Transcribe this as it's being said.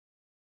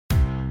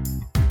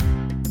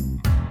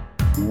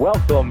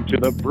Welcome to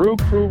the Brew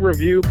Crew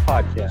Review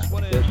Podcast,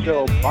 the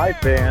show by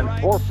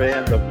fans for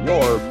fans of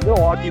your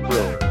Milwaukee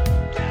Brewers.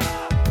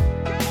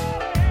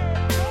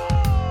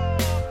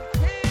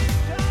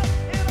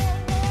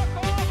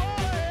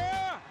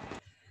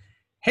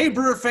 Hey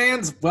Brewer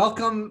fans,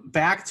 welcome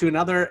back to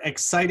another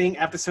exciting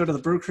episode of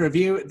the Brew Crew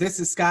Review. This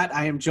is Scott.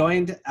 I am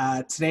joined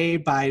today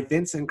by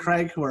Vince and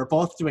Craig, who are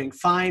both doing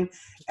fine,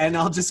 and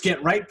I'll just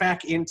get right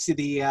back into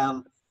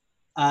the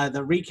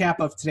recap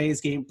of today's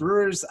game.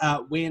 Brewers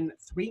win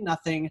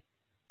 3-0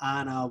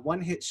 on a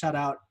one-hit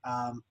shutout.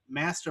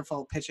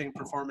 Masterful pitching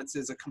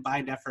performances, a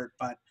combined effort,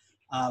 but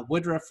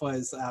Woodruff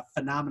was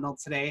phenomenal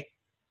today.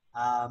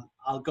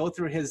 I'll go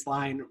through his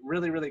line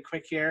really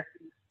quick here.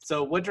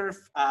 So Woodruff,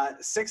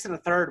 6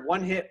 1/3,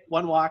 1 hit,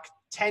 1 walk,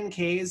 10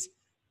 Ks,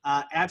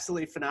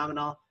 absolutely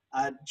phenomenal.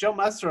 Joe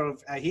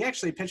Musgrove, he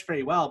actually pitched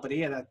pretty well, but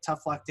he had a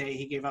tough luck day.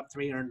 He gave up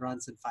 3 earned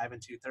runs in 5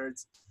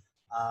 2/3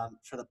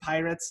 for the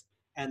Pirates,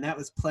 and that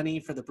was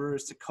plenty for the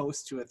Brewers to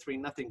coast to a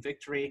 3-0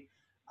 victory.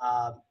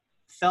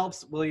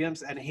 Phelps,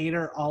 Williams, and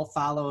Hader all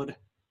followed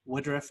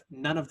Woodruff.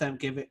 None of them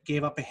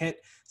gave up a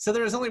hit. So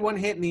there was only 1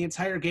 hit in the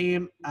entire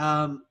game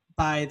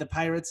by the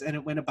Pirates, and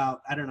it went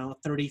about,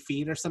 30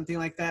 feet or something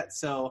like that.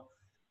 So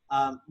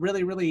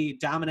really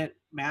dominant,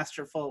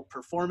 masterful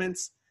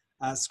performance.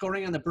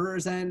 Scoring on the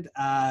Brewers end,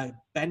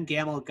 Ben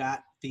Gamel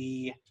got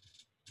the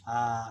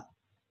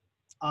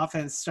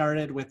offense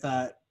started with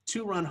a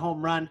 2-run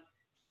home run,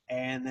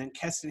 and then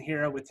Keston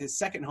Hiura with his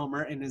second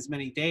homer in as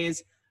many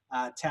days,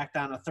 tacked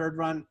on a 3rd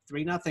run,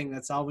 3-0.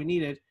 That's all we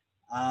needed.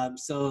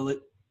 So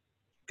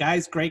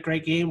guys,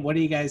 great game. What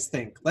do you guys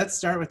think? Let's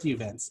start with you,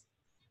 Vince.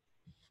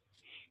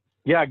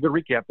 Yeah, good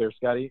recap there,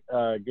 Scotty.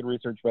 Good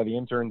research by the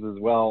interns as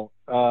well.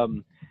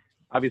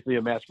 Obviously,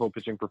 a masterful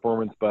pitching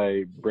performance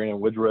by Brandon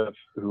Woodruff,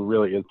 who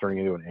really is turning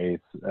into an ace,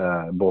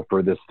 both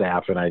for this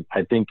staff. And I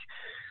think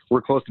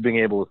we're close to being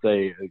able to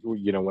say,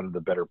 one of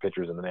the better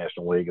pitchers in the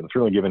National League. And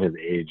certainly given his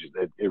age,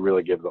 it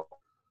really gives a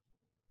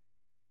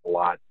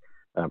lot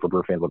for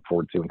Brewer fans to look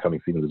forward to in coming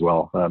seasons as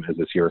well as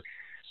this year.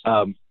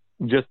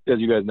 Just as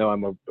you guys know,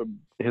 I'm a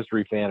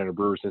history fan and a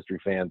Brewers history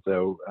fan,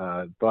 so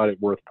thought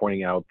it worth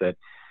pointing out that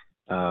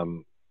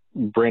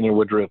Brandon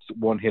Woodruff's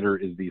one-hitter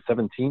is the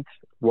 17th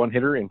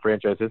one-hitter in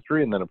franchise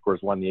history, and then, of course,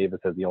 Juan Nieves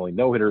has the only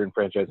no-hitter in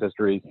franchise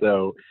history.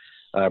 So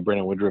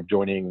Brandon Woodruff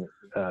joining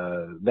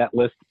that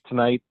list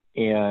tonight,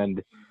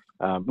 and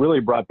really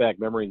brought back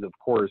memories, of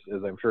course,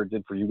 as I'm sure it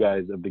did for you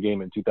guys, of the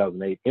game in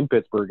 2008 in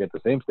Pittsburgh at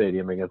the same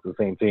stadium against the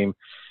same team,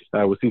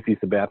 with CC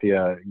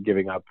Sabathia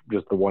giving up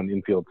just the one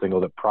infield single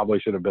that probably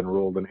should have been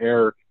ruled an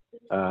error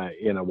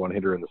in a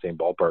one-hitter in the same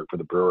ballpark for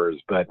the Brewers.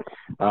 But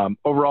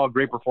overall,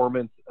 great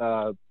performance.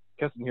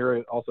 Keston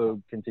Hiura also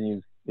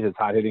continues his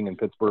hot hitting in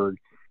Pittsburgh.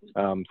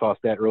 Saw a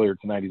stat earlier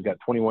tonight. He's got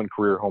 21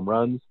 career home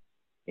runs,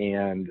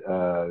 and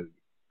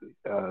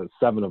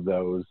 7 of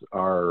those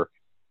are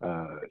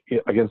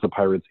against the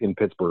Pirates in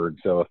Pittsburgh.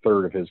 So a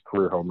third of his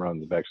career home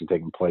runs have actually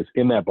taken place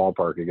in that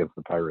ballpark against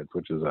the Pirates,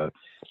 which is a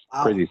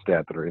crazy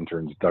stat that our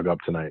interns dug up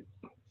tonight.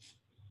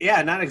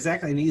 Yeah, not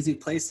exactly an easy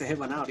place to hit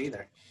one out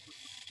either.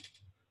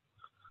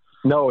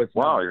 No, it's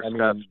wow.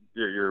 not.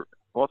 You're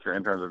both your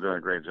interns are doing a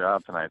great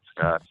job tonight,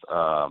 Scott.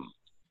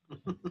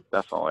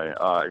 Definitely.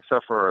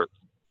 Except for,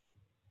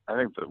 I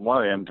think that one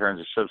of the interns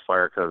you should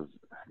fire, because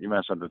you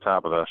mentioned at the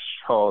top of the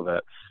show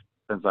that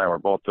Vince and I were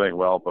both doing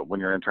well. But when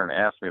your intern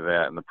asked me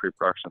that in the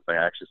pre-production thing,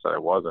 I actually said I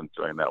wasn't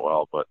doing that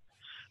well. But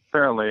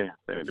apparently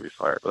they need to be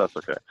fired. But that's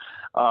okay.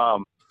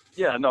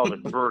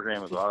 The Brewer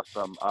game was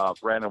awesome.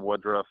 Brandon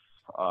Woodruff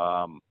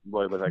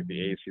really looked like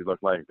the ace he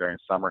looked like during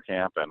summer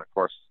camp, and of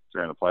course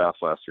during the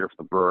playoffs last year for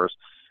the Brewers.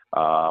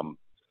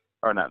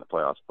 Or not in the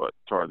playoffs, but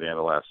toward the end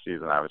of last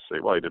season, obviously.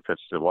 Well, he did pitch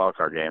the wild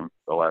card game,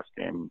 the last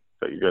game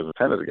that you guys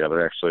attended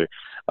together, actually.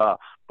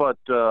 What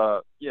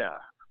a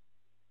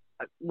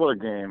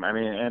game. I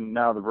mean, and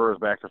now the Brewers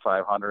back to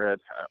 500,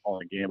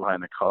 only game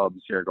behind the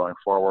Cubs here going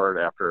forward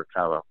after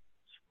kind of a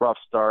rough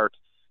start.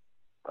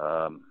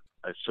 I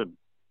should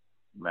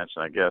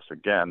mention, I guess,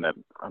 again, that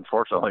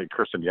unfortunately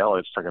Christian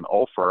Yelich took an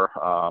offer.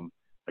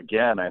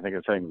 Again, I think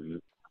it's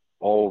saying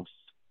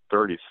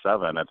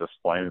 0-37 at this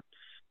point.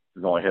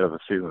 His only hit of the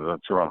season is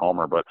a 2-run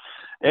homer. But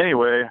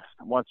anyway,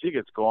 once he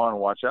gets going,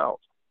 watch out.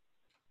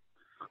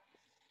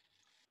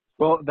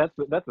 Well, that's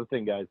the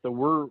thing, guys. So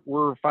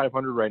we're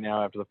 500 right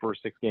now after the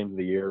first 6 games of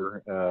the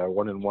year,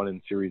 1-1 in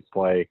series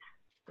play,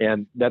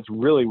 and that's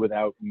really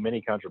without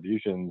many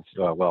contributions.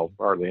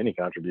 Hardly any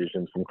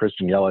contributions from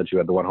Christian Yelich, who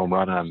had the 1 home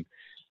run on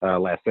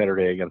last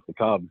Saturday against the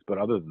Cubs. But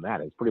other than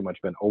that, it's pretty much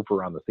been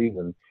over on the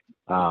season,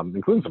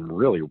 including some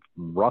really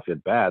rough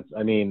at bats.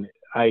 I mean,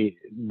 I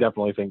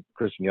definitely think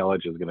Christian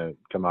Yelich is going to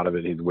come out of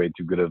it. He's way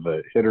too good of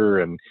a hitter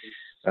and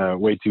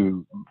way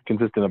too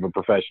consistent of a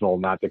professional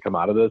not to come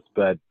out of this.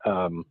 But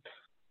to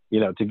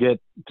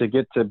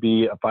get to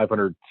be a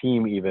 500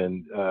 team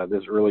even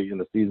this early in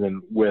the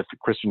season with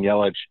Christian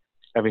Yelich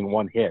having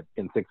 1 hit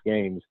in 6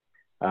 games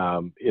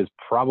is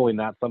probably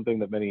not something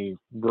that many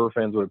Brewer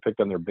fans would have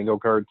picked on their bingo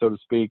card, so to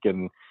speak.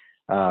 And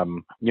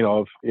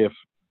if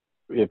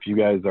if you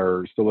guys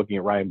are still looking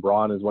at Ryan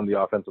Braun as one of the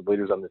offensive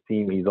leaders on this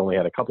team, he's only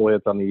had a couple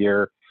hits on the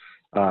year.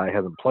 He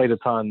hasn't played a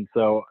ton.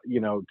 So,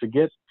 to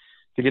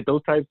get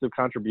those types of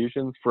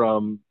contributions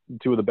from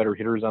two of the better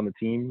hitters on the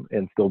team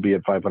and still be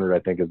at 500, I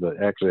think is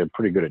actually a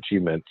pretty good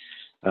achievement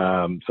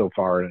so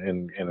far,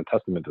 and a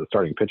testament to the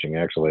starting pitching,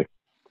 actually.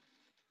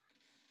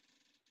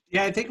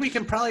 Yeah, I think we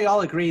can probably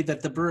all agree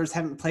that the Brewers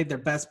haven't played their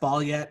best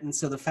ball yet. And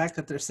so the fact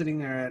that they're sitting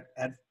there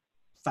at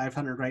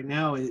 500 right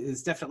now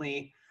is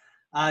definitely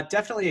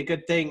a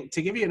good thing.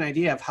 To give you an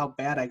idea of how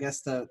bad, I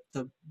guess, the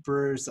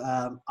Brewers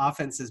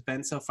offense has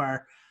been so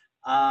far,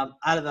 out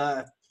of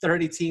the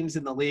 30 teams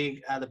in the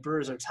league, the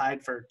Brewers are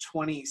tied for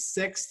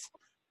 26th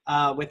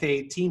with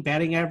a team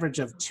batting average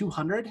of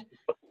 200.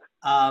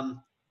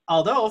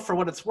 Although, for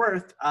what it's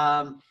worth,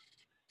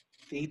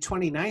 the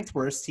 29th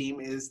worst team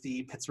is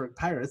the Pittsburgh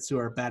Pirates, who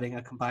are batting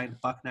a combined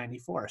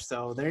 .194.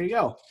 So there you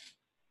go.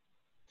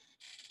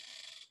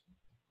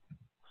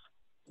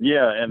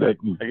 Yeah, and I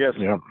guess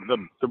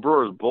the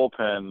Brewers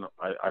bullpen,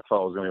 I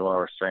thought was going to be one of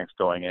our strengths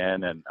going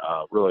in, and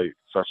really,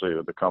 especially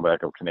with the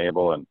comeback of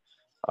Knebel and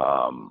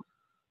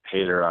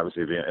Hader,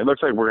 obviously. It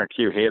looks like we're going to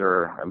keep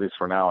Hader, at least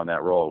for now, in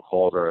that role of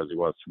holder as he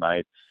was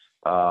tonight.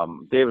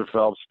 David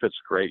Phelps pitched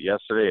great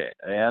yesterday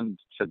and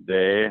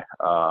today.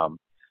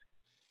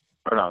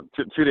 Or no,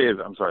 2 days.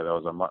 I'm sorry, that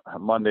was a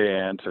Monday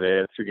and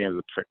today. 2 games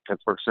of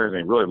Pittsburgh series,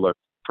 and he really looked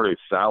pretty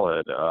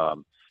solid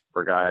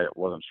for a guy that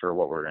wasn't sure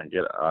what we were going to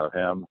get out of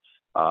him.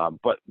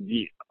 But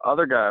the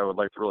other guy I would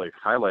like to really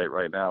highlight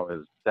right now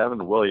is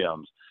Devin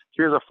Williams.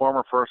 Here's a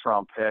former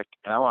first-round pick,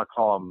 and I want to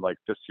call him like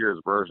this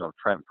year's version of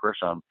Trent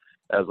Grisham,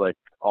 as like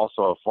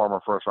also a former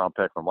first-round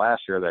pick from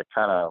last year that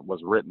kind of was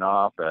written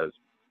off as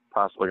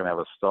possibly going to have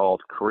a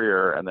stalled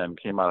career, and then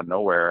came out of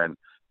nowhere and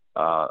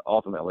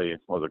ultimately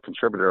was a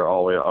contributor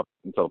all the way up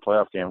until the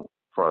playoff game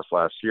for us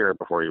last year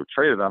before you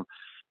traded him.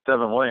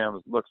 Devin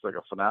Williams looks like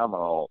a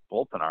phenomenal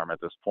bullpen arm at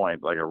this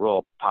point, like a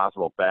real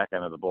possible back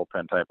end of the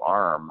bullpen type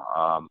arm.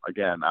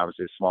 Again,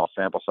 obviously small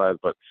sample size,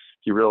 but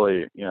he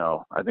really,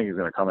 I think he's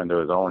going to come into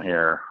his own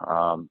here,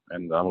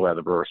 and I'm glad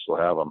the Brewers still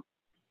have him.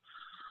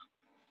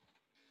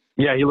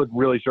 Yeah, he looked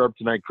really sharp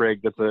tonight,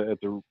 Craig. That's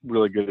a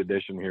really good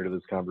addition here to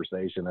this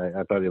conversation.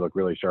 I thought he looked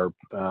really sharp.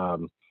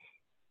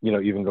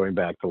 Even going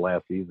back to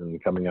last season,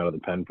 coming out of the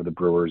pen for the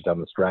Brewers down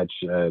the stretch,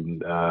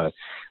 and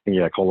he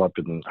got called up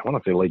in, I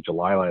want to say, late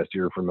July last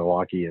year from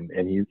Milwaukee,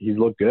 and he's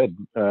looked good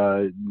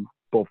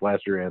both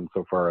last year and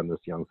so far in this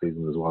young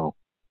season as well.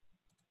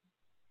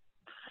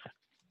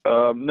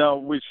 No,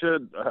 we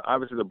should.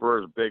 Obviously, the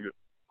Brewers' big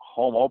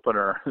home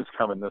opener is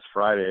coming this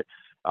Friday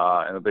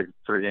in a big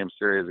 3-game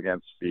series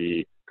against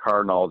the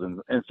Cardinals.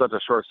 And in such a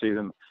short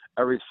season,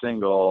 every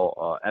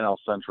single NL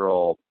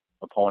Central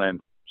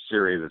opponent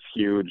series is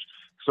huge,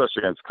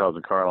 especially against Cubs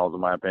and Cardinals, in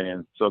my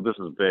opinion. So this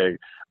is big.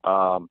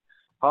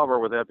 However,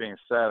 with that being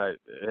said,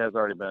 it has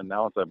already been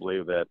announced, I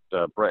believe, that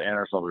Brett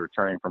Anderson will be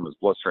returning from his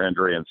blister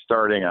injury and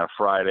starting on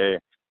Friday.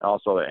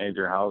 Also, that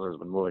Adrian Hauser has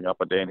been moving up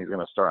a day, and he's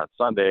going to start on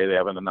Sunday. They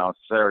haven't announced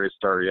Saturday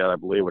starter yet, I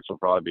believe, which will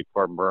probably be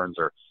Corbin Burns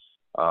or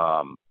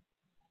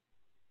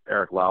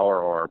Eric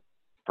Lauer or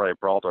Freddie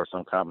Peralta or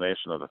some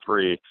combination of the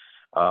three.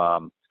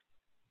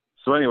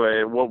 So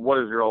anyway, what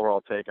is your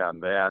overall take on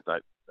that?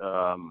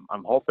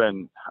 I'm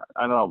hoping,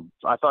 I don't know,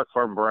 I thought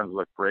Corbin Burns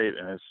looked great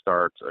in his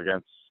start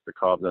against the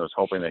Cubs, and I was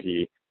hoping that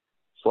he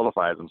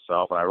solidifies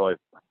himself, and I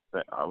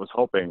was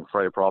hoping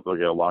Freddie Peralta will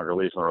get a longer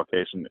leash in the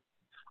rotation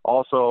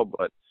also,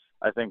 but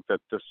I think that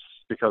this,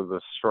 because of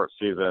this short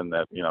season,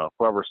 that,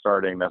 whoever's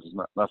starting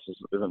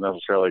isn't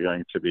necessarily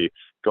going to be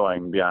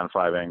going beyond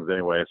 5 innings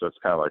anyway, so it's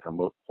kind of like a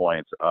moot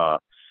point,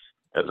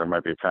 as there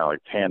might be kind of like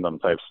tandem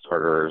type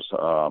starters.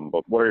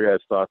 But what are your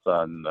guys' thoughts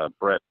on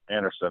Brett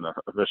Anderson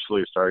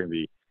officially starting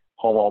the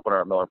home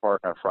opener at Miller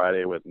Park on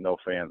Friday with no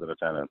fans in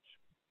attendance?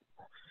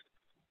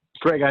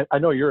 Craig, I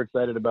know you're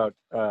excited about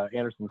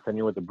Anderson's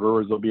tenure with the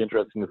Brewers. It'll be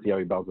interesting to see how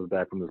he bounces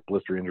back from this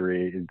blister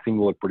injury. It seemed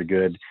to look pretty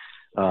good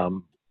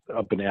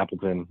up in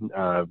Appleton,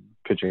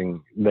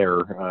 pitching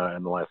there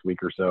in the last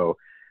week or so.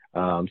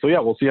 So yeah,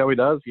 we'll see how he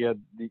does. He had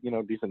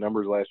decent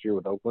numbers last year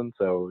with Oakland,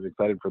 so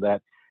excited for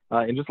that.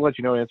 And just to let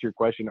you know, to answer your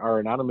question, our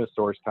anonymous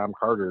source, Tom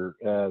Carter,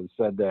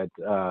 said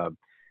that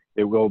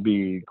it will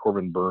be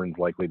Corbin Burns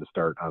likely to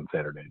start on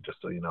Saturday, just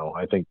so you know.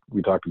 I think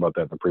we talked about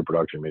that in the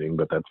pre-production meeting,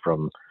 but that's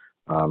from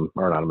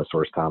our anonymous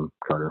source, Tom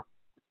Carter.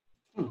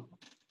 Oh,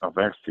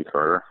 thanks, T.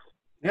 Carter.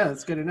 Yeah,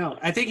 that's good to know.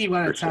 I think he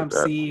wanted Appreciate Tom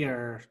that. C.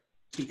 or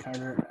T.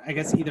 Carter. I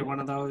guess either one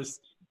of those.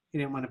 He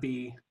didn't want to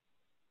be,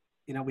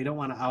 we don't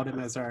want to out him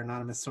as our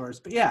anonymous source.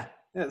 But yeah,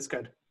 that's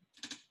good.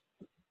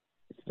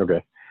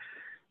 Okay.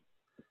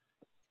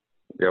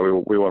 Yeah, we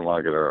wouldn't want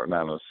to get our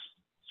anonymous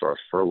source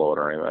furloughed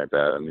or anything like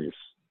that in these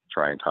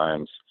trying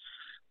times.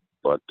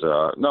 But,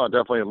 no,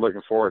 definitely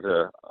looking forward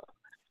to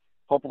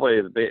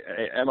hopefully the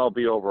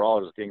MLB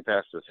overall just getting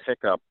past this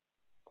hiccup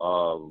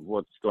of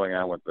what's going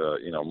on with the,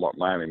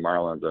 Miami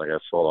Marlins and I guess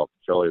Philadelphia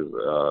Phillies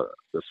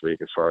this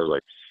week as far as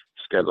like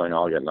scheduling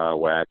all getting out of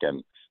whack,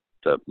 and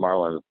the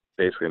Marlins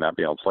basically not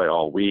being able to play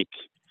all week.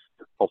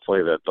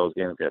 Hopefully that those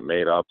games get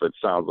made up. It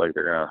sounds like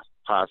they're going to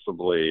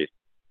possibly,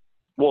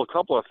 well, a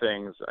couple of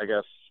things, I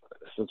guess,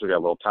 since we got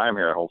a little time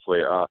here,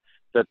 hopefully,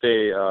 that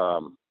they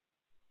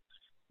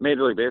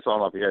Major League Baseball, I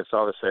don't know if you guys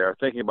saw this here, are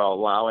thinking about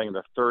allowing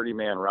the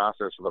 30-man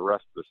rosters for the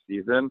rest of the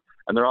season.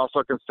 And they're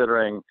also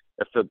considering,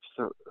 if it's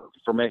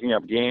for making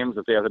up games,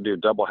 if they have to do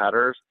double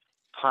headers,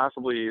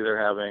 possibly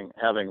they're having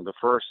the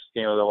first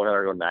game of the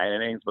doubleheader go 9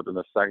 innings, but then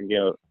the second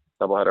game of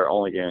doubleheader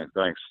only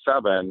going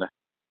 7.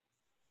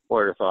 What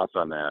are your thoughts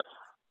on that?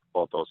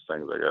 Both those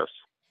things, I guess.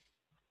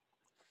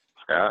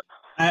 Scott?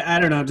 I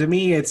don't know. To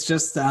me, it's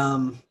just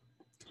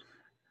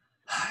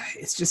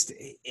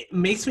it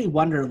makes me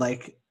wonder.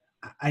 Like,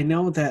 I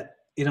know that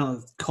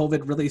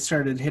COVID really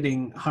started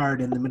hitting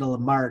hard in the middle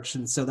of March,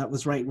 and so that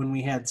was right when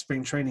we had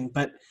spring training.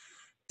 But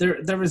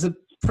there was a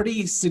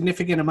pretty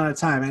significant amount of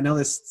time. I know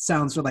this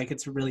sounds like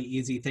it's a really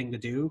easy thing to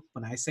do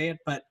when I say it,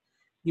 but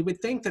you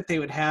would think that they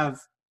would have,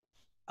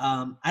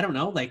 I don't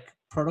know, like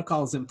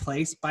protocols in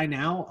place by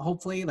now,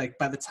 hopefully. Like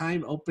by the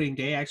time opening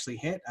day actually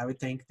hit, I would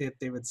think that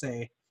they would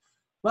say,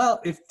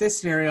 well, if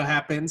this scenario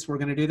happens, we're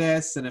going to do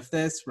this, and if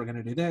this, we're going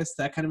to do this,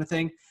 that kind of a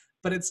thing.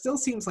 But it still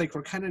seems like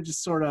we're kind of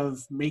just sort of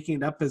making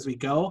it up as we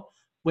go,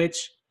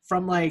 which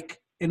from like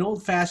an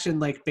old-fashioned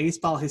like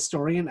baseball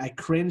historian, I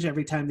cringe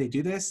every time they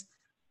do this.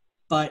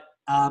 But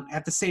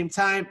at the same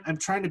time, I'm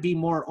trying to be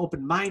more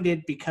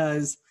open-minded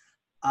because,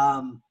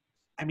 I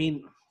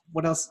mean,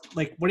 what else?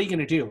 Like, what are you going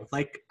to do?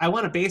 Like, I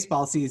want a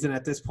baseball season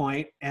at this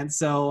point, and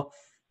so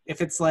if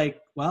it's like,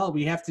 well,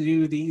 we have to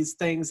do these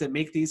things and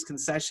make these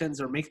concessions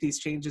or make these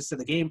changes to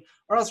the game,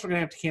 or else we're going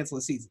to have to cancel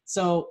the season.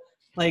 So,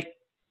 like,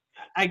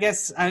 I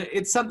guess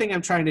it's something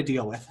I'm trying to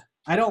deal with.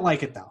 I don't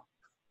like it, though.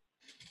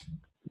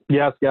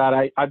 Yeah, Scott,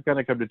 I've kind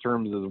of come to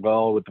terms as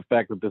well with the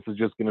fact that this is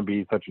just going to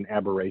be such an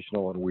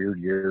aberrational and weird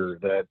year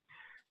that,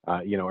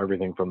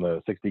 everything from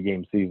the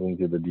 60-game season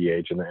to the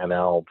DH and the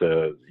NL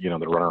to,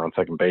 the runner on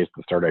second base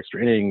to start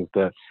extra innings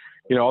to,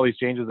 all these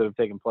changes that have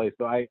taken place.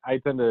 So I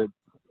tend to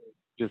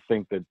just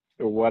think that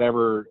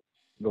whatever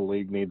the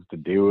league needs to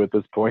do at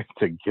this point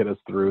to get us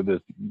through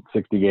this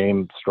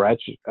 60-game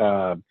stretch,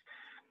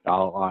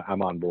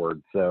 I'm on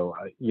board. So,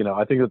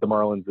 I think that the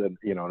Marlins,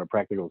 in a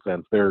practical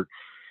sense,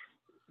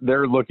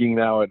 they're looking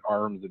now at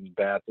arms and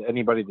bats,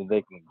 anybody that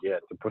they can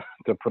get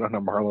to put on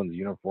a Marlins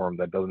uniform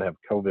that doesn't have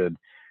COVID.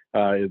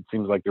 It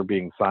seems like they're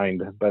being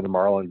signed by the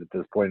Marlins at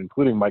this point,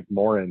 including Mike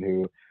Morin,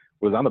 who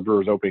was on the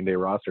Brewers opening day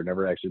roster,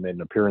 never actually made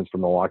an appearance for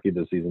Milwaukee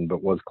this season,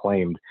 but was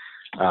claimed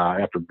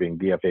after being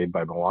DFA'd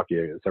by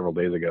Milwaukee several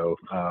days ago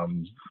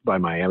by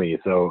Miami.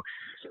 So,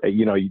 I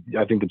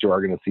think that you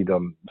are going to see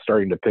them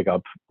starting to pick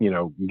up,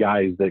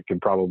 guys that can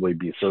probably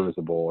be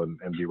serviceable and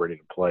be ready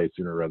to play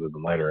sooner rather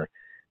than later.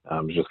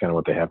 It's just kind of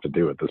what they have to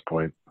do at this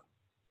point.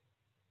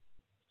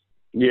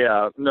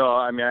 Yeah, no,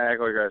 I mean, I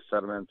echo your guys'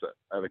 sentiments.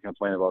 I've been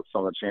complaining about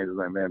some of the changes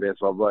in man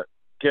baseball, but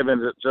given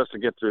that just to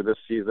get through this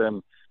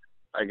season,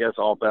 I guess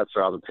all bets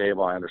are on the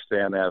table. I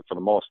understand that for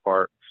the most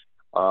part.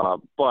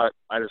 But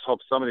I just hope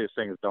some of these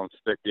things don't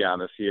stick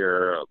beyond this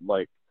year.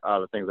 Like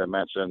the things I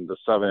mentioned, the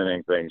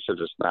 7-inning thing should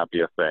just not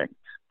be a thing.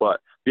 But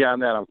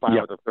beyond that, I'm fine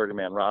with the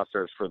 30-man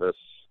rosters for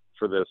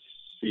this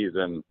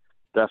season.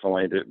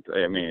 Definitely,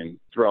 I mean,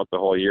 throughout the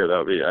whole year, that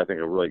would be, I think,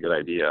 a really good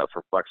idea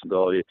for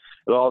flexibility.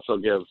 It also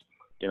gives,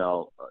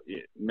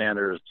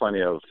 managers plenty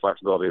of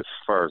flexibility as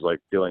far as like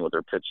dealing with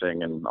their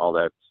pitching and all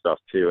that stuff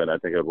too. And I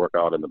think it would work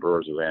out in the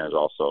Brewers' advantage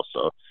also.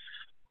 So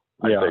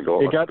I say go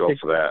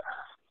for that.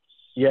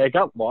 Yeah, it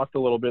got lost a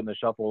little bit in the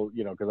shuffle,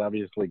 because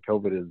obviously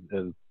COVID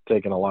has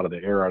taken a lot of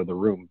the air out of the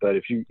room. But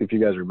if you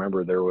guys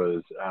remember, there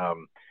was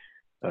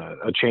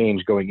a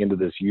change going into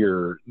this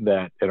year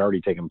that had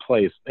already taken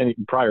place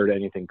prior to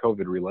anything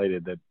COVID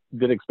related that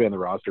did expand the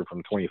roster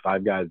from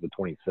 25 guys to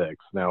 26.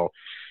 Now,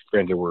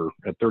 granted, we're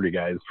at 30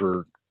 guys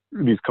for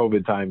these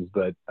COVID times,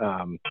 but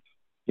I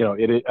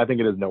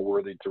think it is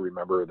noteworthy to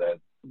remember that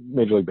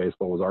Major League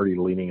Baseball was already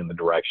leaning in the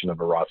direction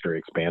of a roster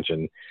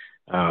expansion,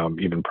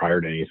 even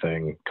prior to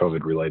anything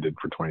COVID related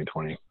for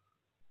 2020.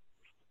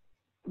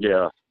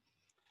 Yeah,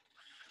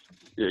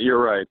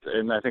 you're right,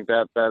 and I think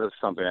that is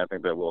something I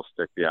think that will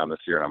stick beyond this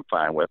year, and I'm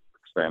fine with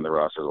expanding the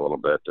rosters a little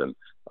bit. And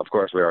of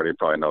course, we already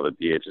probably know that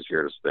DH is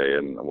here to stay,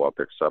 and we'll have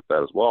to accept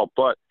that as well.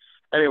 But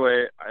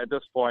anyway, at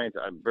this point,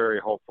 I'm very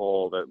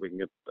hopeful that we can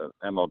get the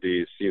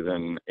MLB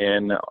season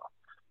in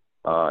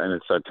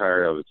its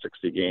entirety of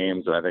 60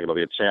 games, and I think it'll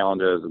be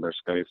challenges, and there's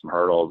going to be some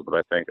hurdles, but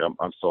I think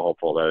I'm still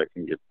hopeful that it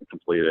can get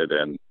completed,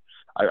 and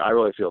I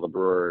really feel the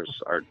Brewers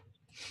are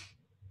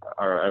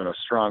in a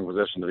strong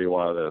position to be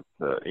one of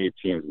the 8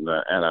 teams in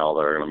the NL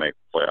that are going to make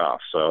the playoffs.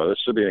 So this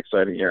should be an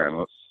exciting year, and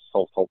let's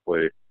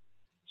hopefully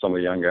some of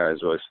the young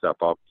guys really step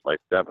up, like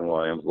Devin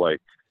Williams,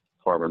 like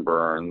Corbin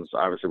Burns.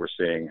 Obviously, we're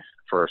seeing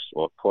first,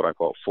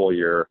 quote-unquote, full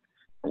year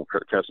from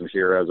Keston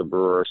here as a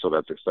Brewer, so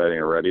that's exciting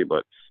already.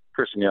 But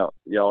Christian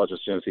Yelich, as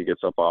soon as he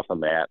gets up off the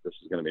mat, this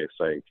is going to be an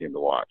exciting team to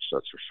watch,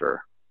 that's for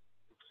sure.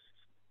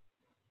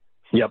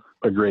 Yep,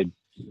 agreed.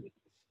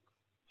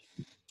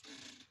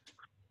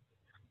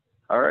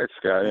 All right,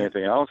 Scott,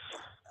 anything else?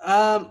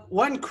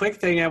 One quick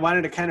thing I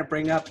wanted to kind of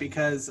bring up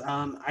because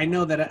I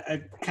know that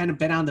I've kind of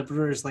been on the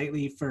Brewers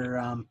lately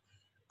for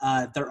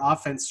their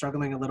offense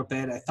struggling a little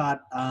bit. I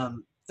thought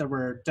there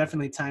were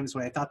definitely times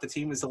when I thought the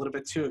team was a little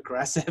bit too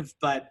aggressive,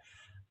 but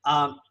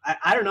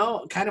I don't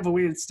know, kind of a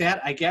weird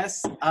stat, I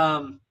guess.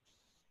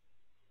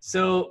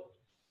 So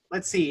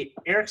let's see,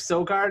 Eric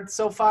Sogard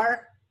so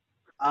far,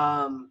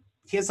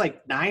 he has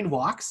like 9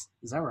 walks.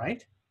 Is that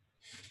right?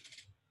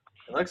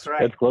 It looks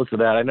right. It's close to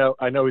that.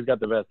 I know he's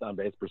got the best on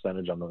base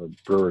percentage on the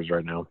Brewers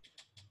right now.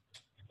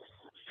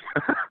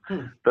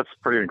 That's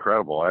pretty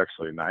incredible,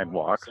 actually. 9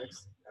 walks.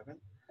 6, 7.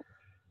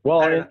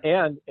 Well,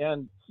 and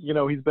you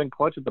know, he's been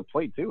clutch at the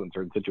plate too in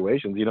certain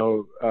situations. You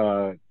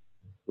know,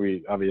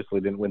 we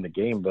obviously didn't win the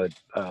game, but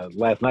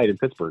last night in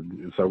Pittsburgh,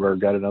 Sogard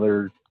got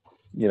another,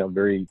 you know,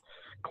 very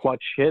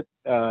clutch hit.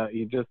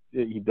 He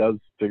does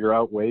figure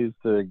out ways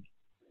to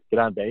get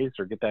on base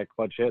or get that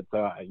clutch hit.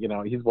 So, you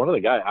know, he's one of the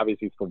guys.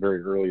 Obviously, it's still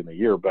very early in the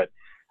year, but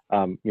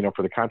you know,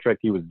 for the contract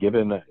he was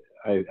given,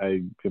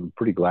 I am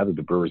pretty glad that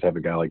the Brewers have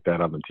a guy like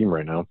that on the team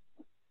right now.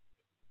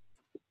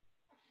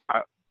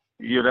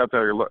 You'd have to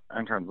have your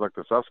interns look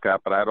this up,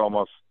 Scott, but I'd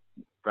almost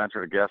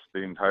venture to guess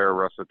the entire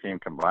rest of the team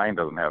combined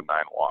doesn't have 9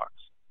 walks.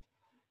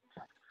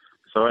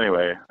 So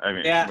anyway,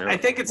 I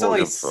think it's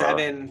only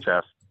 7.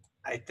 Chest.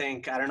 I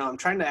think, I don't know. I'm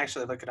trying to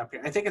actually look it up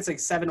here. I think it's like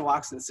 7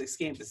 walks in 6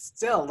 games, but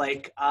still,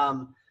 like,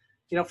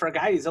 you know, for a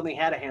guy who's only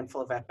had a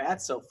handful of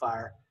at-bats so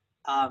far,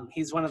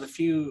 he's one of the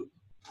few,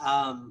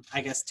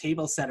 I guess,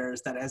 table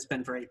setters that has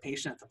been very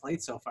patient at the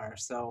plate so far.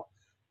 So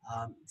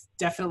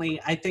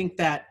definitely, I think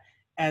that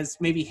as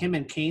maybe him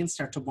and Kane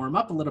start to warm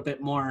up a little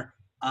bit more,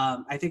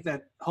 I think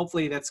that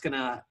hopefully that's going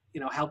to, you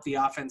know, help the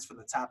offense from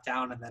the top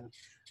down, and then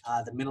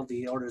the middle of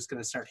the order is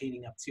going to start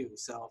heating up too.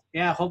 So,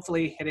 yeah,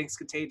 hopefully hitting's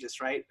contagious,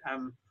 right?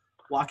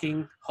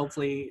 Walking,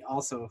 hopefully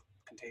also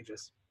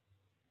contagious.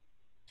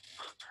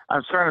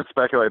 I'm starting to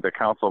speculate the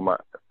council might,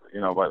 you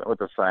know, with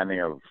the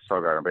signing of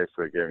Sogard and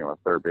basically giving him a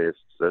third base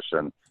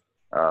position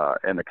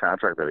in the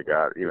contract that he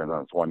got, even though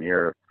it's 1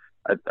 year.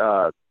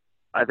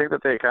 I think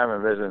that they kind of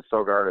envision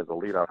Sogard as a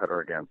leadoff hitter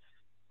against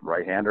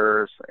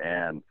right-handers,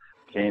 and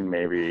Kane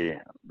maybe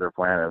their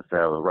plan is to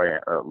have a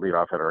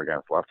leadoff hitter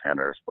against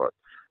left-handers, but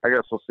I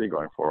guess we'll see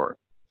going forward.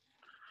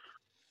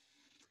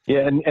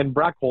 Yeah, and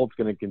Brock Holt's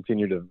going to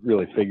continue to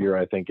really figure,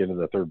 I think, into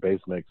the third base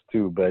mix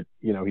too. But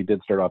you know, he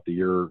did start off the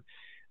year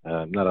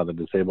not on the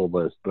disabled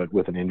list, but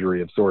with an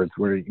injury of sorts,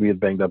 where he had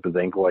banged up his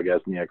ankle, I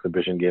guess, in the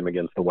exhibition game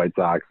against the White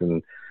Sox,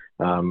 and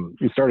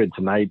he started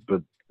tonight,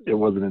 but it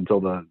wasn't until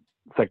the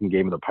second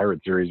game of the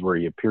Pirate series where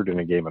he appeared in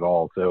a game at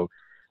all. So,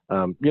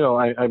 you know,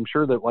 I'm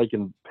sure that, like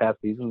in past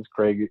seasons,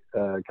 Craig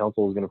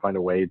Counsell is going to find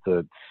a way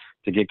to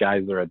get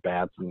guys their at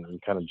bats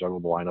and kind of juggle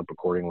the lineup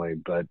accordingly.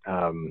 But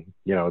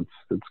you know,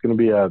 it's going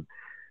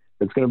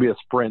to be a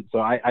sprint. So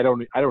I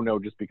don't know,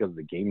 just because of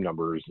the game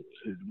numbers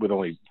with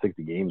only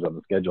 60 games on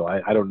the schedule.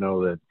 I don't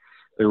know that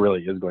there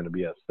really is going to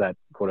be a set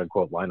quote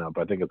unquote lineup.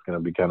 I think it's going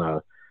to be kind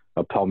of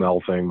a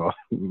pell-mell thing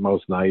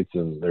most nights,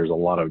 and there's a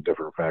lot of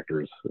different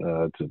factors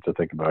to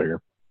think about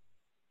here.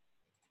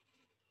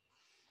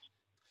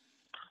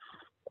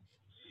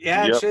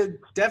 Yeah, it should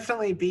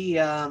definitely be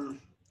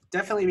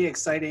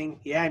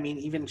exciting. Yeah, I mean,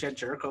 even Jed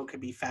Jerko could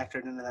be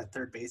factored into that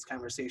third base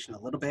conversation a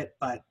little bit.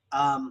 But,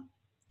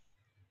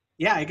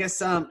 yeah, I guess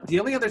the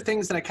only other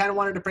things that I kind of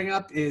wanted to bring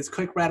up is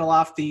quick rattle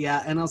off the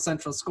NL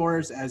Central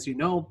scores. As you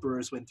know,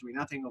 Brewers win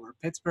 3-0 over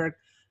Pittsburgh.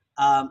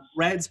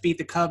 Reds beat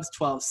the Cubs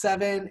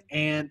 12-7,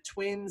 and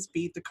Twins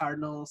beat the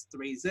Cardinals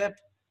 3-0.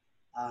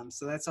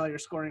 So that's all your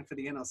scoring for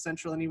the NL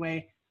Central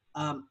anyway.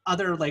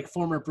 Other like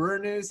former Brewer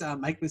news,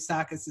 Mike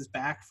Moustakas is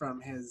back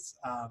from his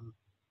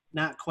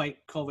not quite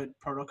COVID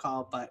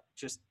protocol, but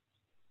just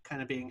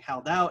kind of being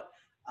held out.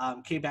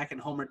 Came back and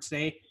homered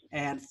today.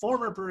 And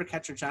former Brewer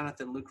catcher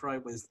Jonathan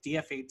Lucroy was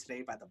DFA'd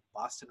today by the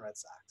Boston Red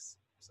Sox.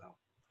 So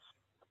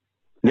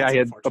yeah, he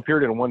had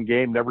appeared in one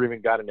game, never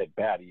even got an at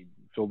bat. He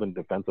filled in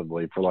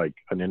defensively for like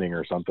an inning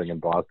or something in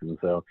Boston.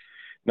 So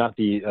not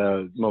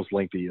the most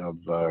lengthy of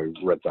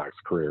Red Sox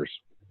careers.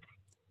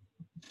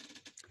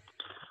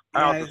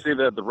 I also see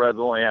that the Reds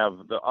only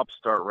have the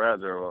upstart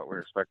Reds are what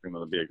we're expecting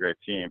them to be a great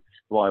team.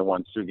 They've only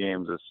won 2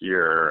 games this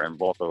year, and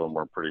both of them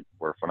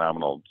were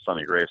phenomenal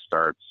Sonny Gray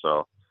starts.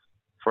 So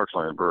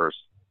fortunately the Brewers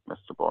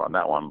missed the ball on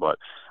that one. But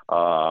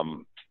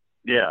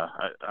yeah,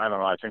 I don't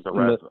know. I think the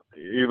Reds,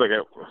 you look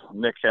at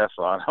Nick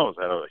Castellanos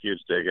had a huge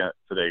day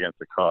today against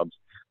the Cubs,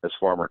 his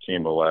former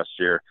team of last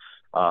year.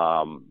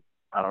 I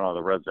don't know.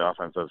 The Reds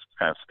offense does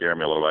kind of scare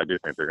me a little bit. I do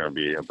think they're going to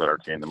be a better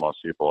team than most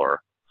people are,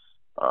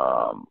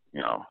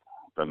 you know,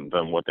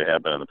 than what they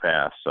have been in the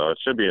past. So it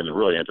should be a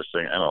really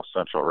interesting NL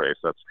Central race,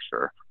 that's for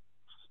sure.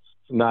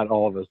 Not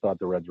all of us thought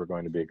the Reds were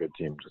going to be a good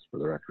team, just for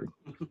the record.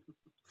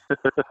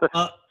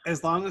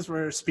 As long as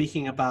we're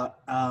speaking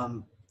about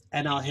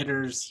NL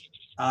hitters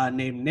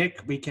named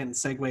Nick, we can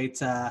segue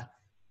to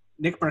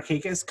Nick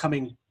Markakis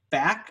coming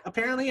back,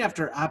 apparently,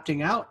 after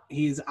opting out.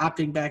 He's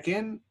opting back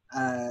in.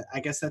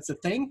 I guess that's a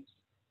thing.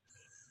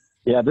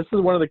 Yeah, this is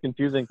one of the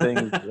confusing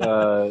things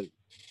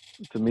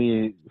to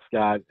me,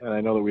 Scott, and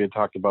I know that we had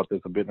talked about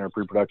this a bit in our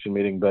pre-production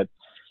meeting, but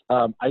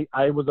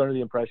I was under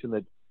the impression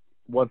that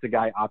once a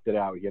guy opted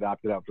out, he had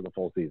opted out for the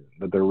full season,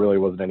 that there really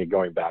wasn't any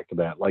going back to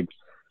that. Like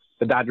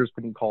the Dodgers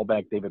couldn't call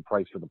back David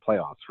Price for the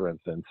playoffs, for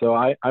instance. So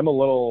I'm a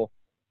little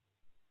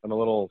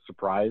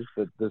surprised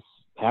that this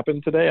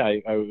happened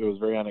today. It was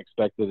very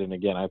unexpected. And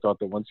again, I thought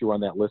that once you were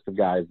on that list of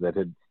guys that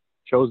had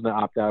chosen to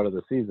opt out of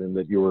the season,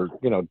 that you were,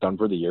 done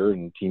for the year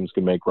and teams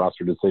could make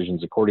roster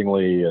decisions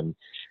accordingly. And,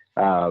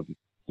 that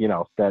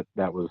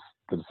was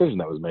the decision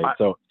that was made.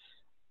 So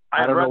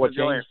I don't know what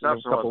the only changed in a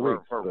exception couple was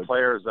weeks. for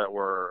players that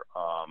were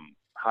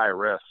high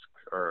risk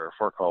or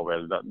for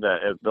COVID,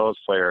 that those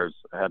players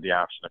had the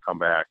option to come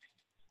back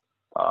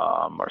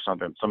or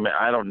something. So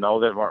I don't know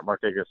that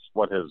Markakis,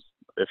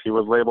 if he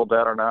was labeled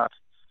that or not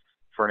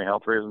for any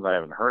health reasons. I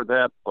haven't heard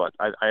that, but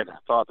I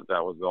thought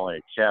that was the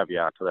only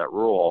caveat to that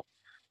rule.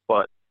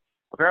 But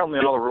apparently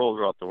all the rules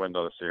are out the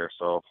window this year,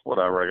 so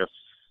whatever. I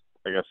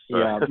guess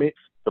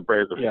the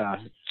Braves. Yeah.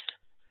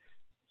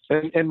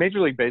 And Major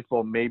League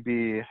Baseball may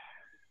be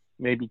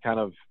kind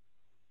of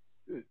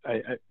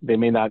they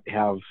may not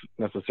have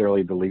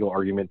necessarily the legal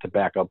argument to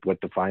back up what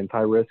defines high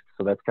risk.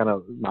 So that's kind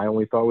of my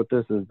only thought with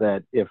this, is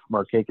that if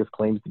Markakis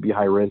claims to be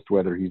high risk,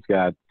 whether he's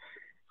got,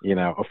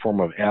 a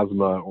form of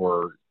asthma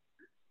or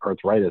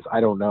arthritis,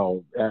 I don't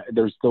know.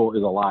 There still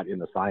is a lot in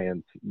the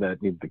science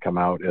that needs to come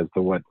out as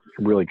to what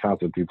really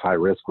constitutes high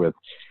risk with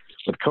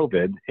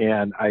COVID.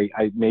 And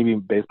I maybe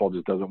baseball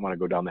just doesn't want to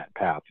go down that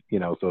path.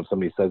 So if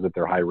somebody says that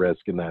they're high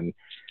risk and then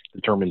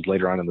determines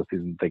later on in the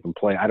season that they can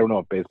play, I don't know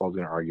if baseball's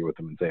going to argue with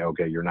them and say,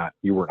 okay,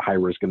 you weren't high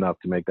risk enough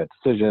to make that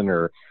decision,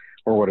 or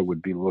what it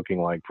would be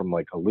looking like from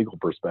like a legal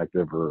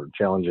perspective, or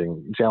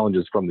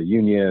challenges from the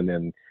union.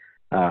 And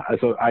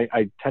so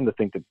I tend to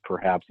think that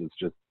perhaps it's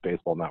just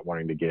baseball not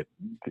wanting to get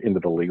into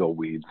the legal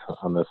weeds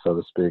on this, so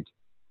to speak.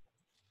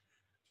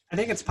 I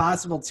think it's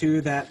possible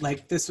too that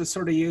like this was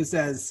sort of used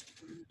as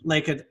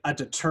like a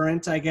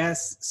deterrent, I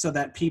guess, so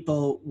that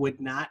people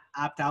would not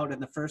opt out in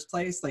the first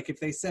place. Like if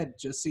they said,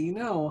 just so you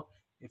know,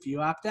 if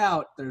you opt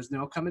out, there's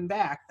no coming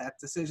back, that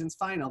decision's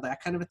final,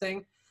 that kind of a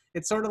thing.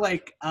 It's sort of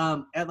like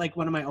at like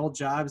one of my old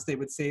jobs, they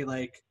would say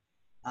like,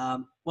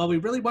 well, we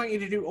really want you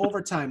to do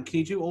overtime. Can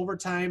you do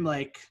overtime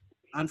like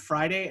on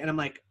Friday? And I'm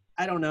like,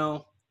 I don't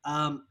know.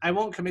 I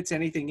won't commit to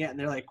anything yet. And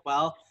they're like,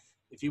 well,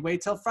 if you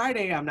wait till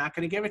Friday, I'm not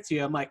going to give it to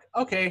you. I'm like,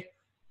 okay,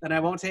 then I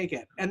won't take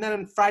it. And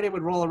then Friday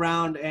would roll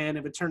around and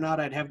it would turn out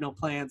I'd have no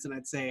plans. And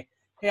I'd say,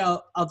 hey,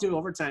 I'll do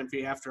overtime for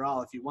you after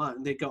all if you want.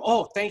 And they'd go,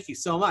 oh, thank you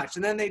so much.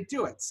 And then they'd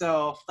do it.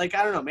 So like,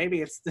 I don't know,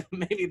 maybe it's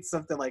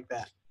something like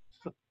that.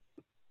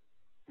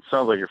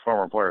 Sounds like your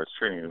former employer is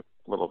treating you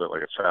a little bit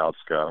like a child,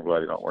 Scott. I'm glad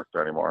you don't work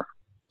there anymore.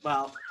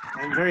 Well,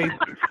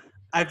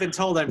 I've been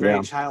told I'm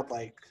very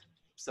childlike.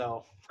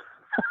 So.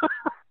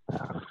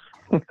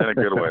 In a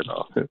good way,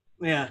 though.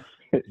 Yeah.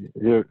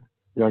 You're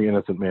young,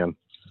 innocent man.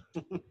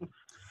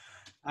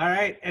 All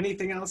right.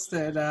 Anything else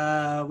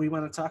that we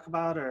want to talk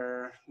about,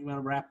 or you want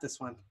to wrap this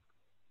one?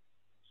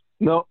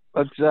 No,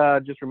 let's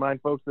just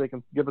remind folks they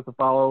can give us a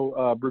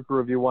follow, Brew Crew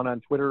Review 1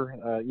 on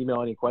Twitter.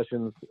 Email any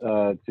questions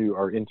to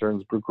our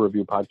interns, Brew Crew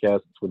Review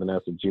Podcast with an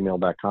S at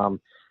gmail.com.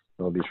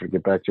 We'll be sure to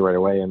get back to you right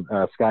away. And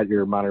Scott,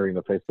 you're monitoring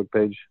the Facebook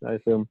page, I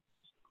assume?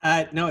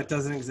 No, it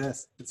doesn't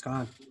exist. It's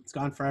gone. It's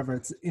gone forever.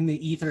 It's in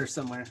the ether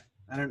somewhere.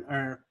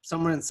 Or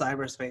somewhere in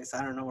cyberspace.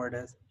 I don't know where it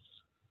is.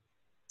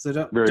 So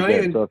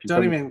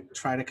don't even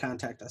try to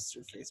contact us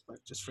through Facebook.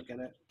 Just forget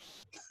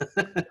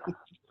it.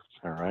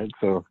 All right.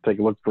 So take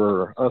a look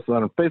for us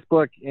on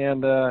Facebook.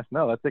 And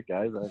no, that's it,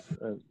 guys.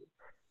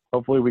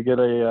 Hopefully we get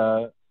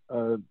a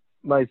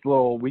nice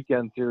little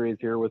weekend series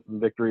here with some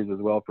victories as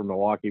well for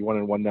Milwaukee.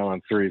 1-1 now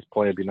on series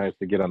play. It'd be nice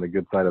to get on the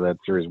good side of that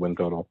series win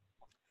total.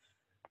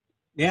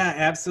 Yeah,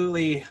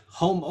 absolutely.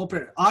 Home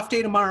opener, off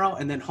day tomorrow,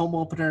 and then home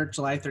opener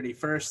July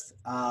 31st.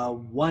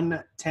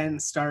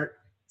 1:10 start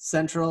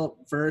Central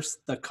versus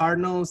the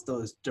Cardinals,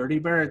 those dirty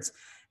birds.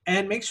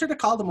 And make sure to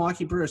call the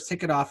Milwaukee Brewers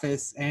ticket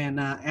office and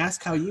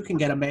ask how you can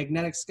get a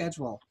magnetic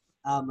schedule,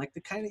 like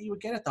the kind that you would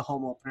get at the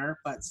home opener.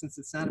 But since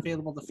it's not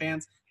available to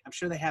fans, I'm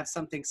sure they have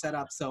something set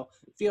up. So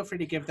feel free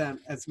to give them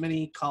as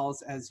many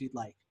calls as you'd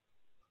like.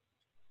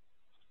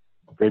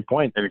 Great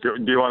point. And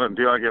do you want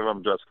to give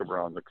them Jessica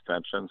Brown's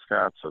extension,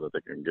 Scott, so that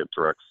they can get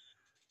directs?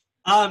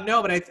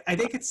 No, but I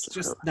think it's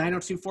just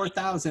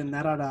 902-4000.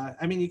 That ought to.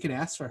 I mean, you can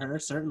ask for her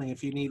certainly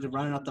if you need to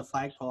run up the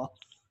flagpole.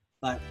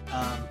 But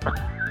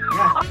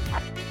yeah,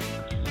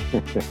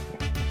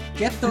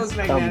 get those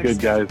magnetics. Sounds good,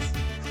 guys.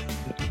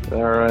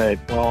 All right.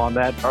 Well, on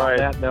that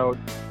note,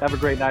 have a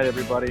great night,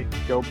 everybody.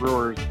 Go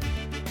Brewers.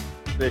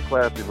 Stay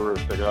classy, Brewers.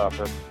 Take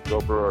office.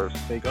 Go Brewers.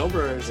 Stay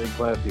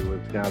classy,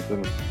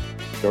 Wisconsin.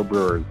 Go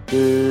Brewers.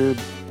 Dude.